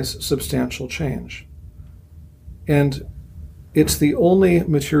underlies substantial change. And it's the only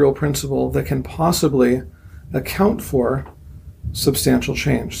material principle that can possibly account for substantial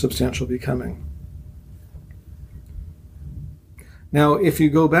change, substantial becoming. Now, if you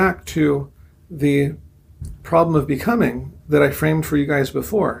go back to the problem of becoming that I framed for you guys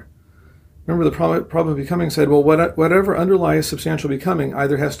before, remember the problem of becoming said, well, whatever underlies substantial becoming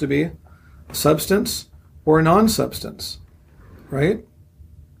either has to be substance or non-substance, right?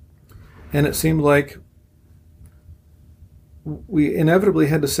 And it seemed like we inevitably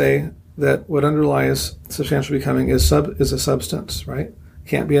had to say that what underlies substantial becoming is a substance, right?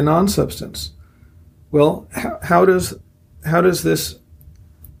 Can't be a non-substance. Well, how does this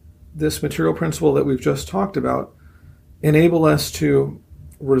material principle that we've just talked about enable us to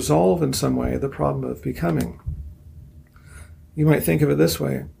resolve in some way the problem of becoming. You might think of it this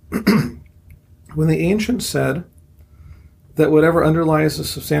way. When the ancients said that whatever underlies the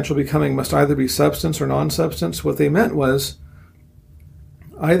substantial becoming must either be substance or non-substance, what they meant was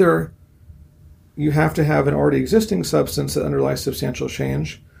either you have to have an already existing substance that underlies substantial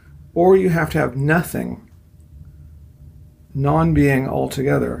change, or you have to have nothing, non-being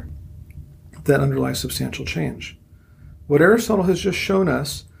altogether, that underlies substantial change. What Aristotle has just shown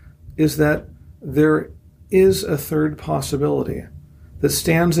us is that there is a third possibility that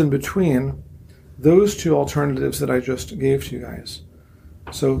stands in between those two alternatives that I just gave to you guys.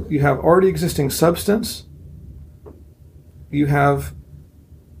 So you have already existing substance, you have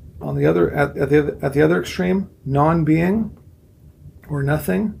on the other at the other extreme non-being or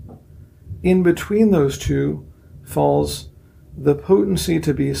nothing. In between those two falls the potency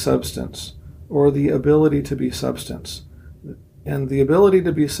to be substance, or the ability to be substance. And the ability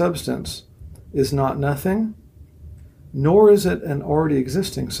to be substance is not nothing, nor is it an already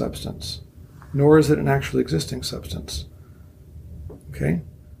existing substance, nor is it an actually existing substance. Okay?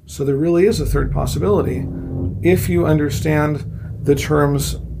 So there really is a third possibility if you understand the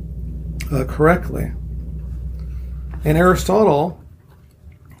terms correctly. And Aristotle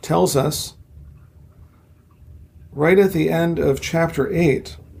tells us right at the end of chapter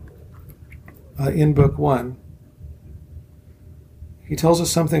 8 in book 1, he tells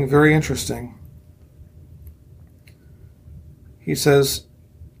us something very interesting. He says,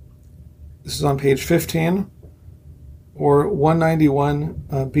 this is on page 15, or 191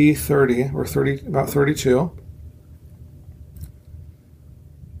 B30, or 30, about 32.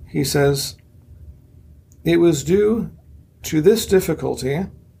 He says, it was due to this difficulty,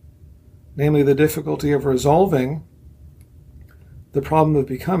 namely the difficulty of resolving the problem of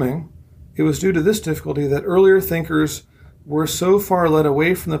becoming, it was due to this difficulty that earlier thinkers were so far led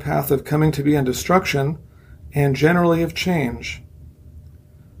away from the path of coming to be and destruction, and generally of change.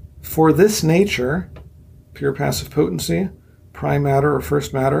 For this nature, pure passive potency, prime matter or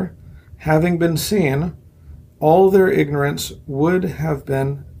first matter, having been seen, all their ignorance would have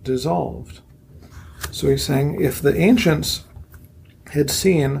been dissolved. So he's saying if the ancients had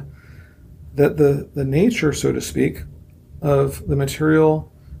seen that the nature, so to speak, of the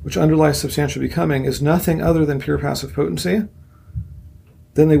material which underlies substantial becoming is nothing other than pure passive potency,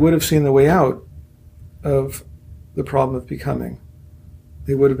 then they would have seen the way out of the problem of becoming.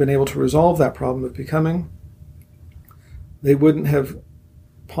 They would have been able to resolve that problem of becoming. They wouldn't have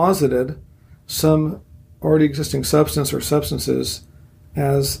posited some already existing substance or substances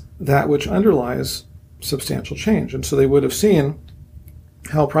as that which underlies substantial change. And so they would have seen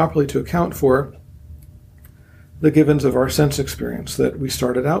how properly to account for the givens of our sense experience that we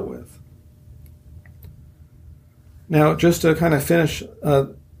started out with. Now, just to kind of finish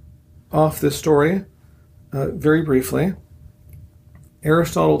off this story very briefly,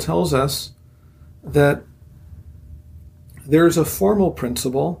 Aristotle tells us that there's a formal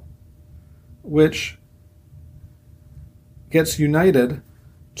principle which gets united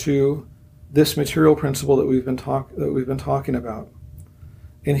to this material principle that we've been talking about.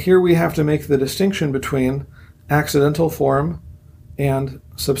 And here we have to make the distinction between accidental form and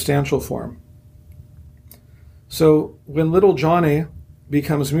substantial form. So when little Johnny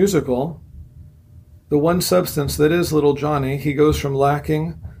becomes musical, the one substance that is little Johnny, he goes from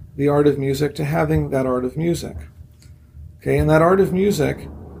lacking the art of music to having that art of music. Okay, and that art of music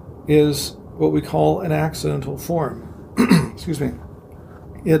is what we call an accidental form. Excuse me.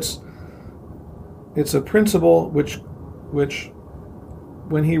 It's a principle which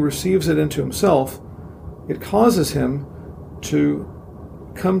when he receives it into himself, it causes him to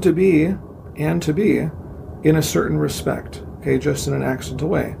come to be and to be in a certain respect, okay, just in an accidental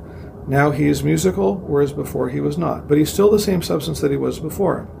way. Now he is musical, whereas before he was not. But he's still the same substance that he was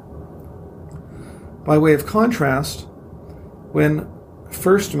before. By way of contrast, when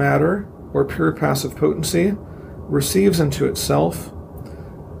first matter, or pure passive potency, receives into itself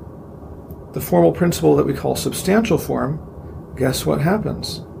the formal principle that we call substantial form, guess what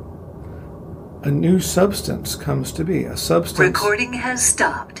happens? A new substance comes to be. A substance. Recording has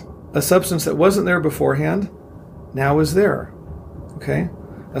stopped. A substance that wasn't there beforehand, now is there. Okay?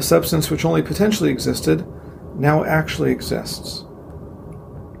 A substance which only potentially existed, now actually exists.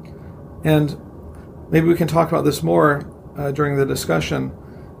 And maybe we can talk about this more during the discussion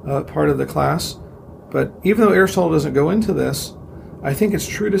part of the class. But even though Aristotle doesn't go into this, I think it's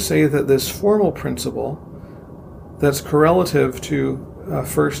true to say that this formal principle that's correlative to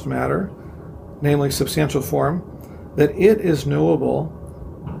first matter, namely substantial form, that it is knowable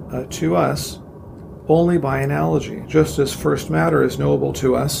to us only by analogy, just as first matter is knowable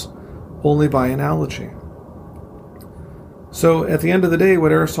to us only by analogy. So at the end of the day,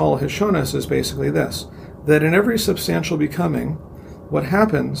 what Aristotle has shown us is basically this, that in every substantial becoming, what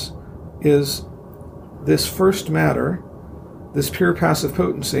happens is this first matter, this pure passive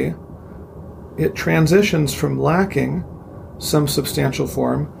potency, it transitions from lacking some substantial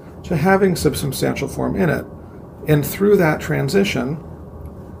form to having some substantial form in it. And through that transition,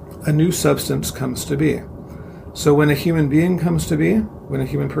 a new substance comes to be. So when a human being comes to be, when a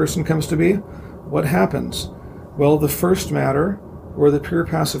human person comes to be, what happens? Well, the first matter, or the pure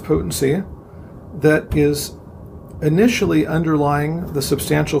passive potency, that is initially underlying the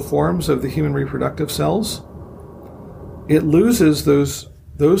substantial forms of the human reproductive cells, it loses those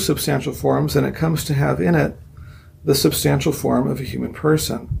substantial forms, and it comes to have in it the substantial form of a human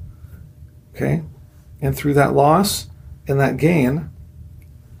person. Okay? And through that loss and that gain,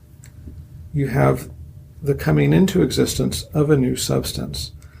 you have the coming into existence of a new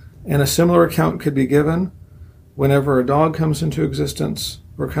substance. And a similar account could be given whenever a dog comes into existence,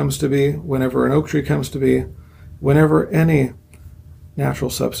 or comes to be, whenever an oak tree comes to be, whenever any natural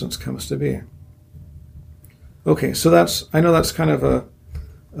substance comes to be. Okay, so I know that's kind of a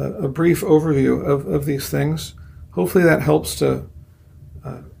brief overview of these things. Hopefully that helps to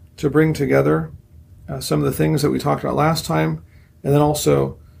bring together some of the things that we talked about last time, and then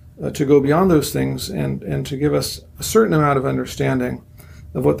also to go beyond those things and to give us a certain amount of understanding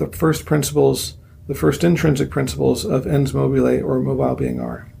of what the first principles, the first intrinsic principles of ens mobile, or mobile being,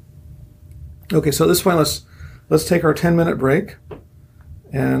 are. Okay, so at this point, let's take our 10-minute break,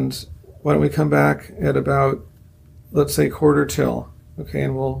 and why don't we come back at about, let's say, quarter till, okay,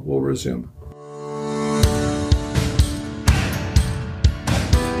 and we'll resume.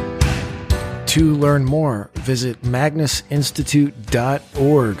 To learn more, visit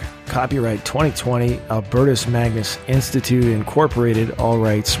magnusinstitute.org. Copyright 2020, Albertus Magnus Institute Incorporated, all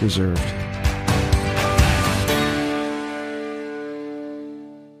rights reserved.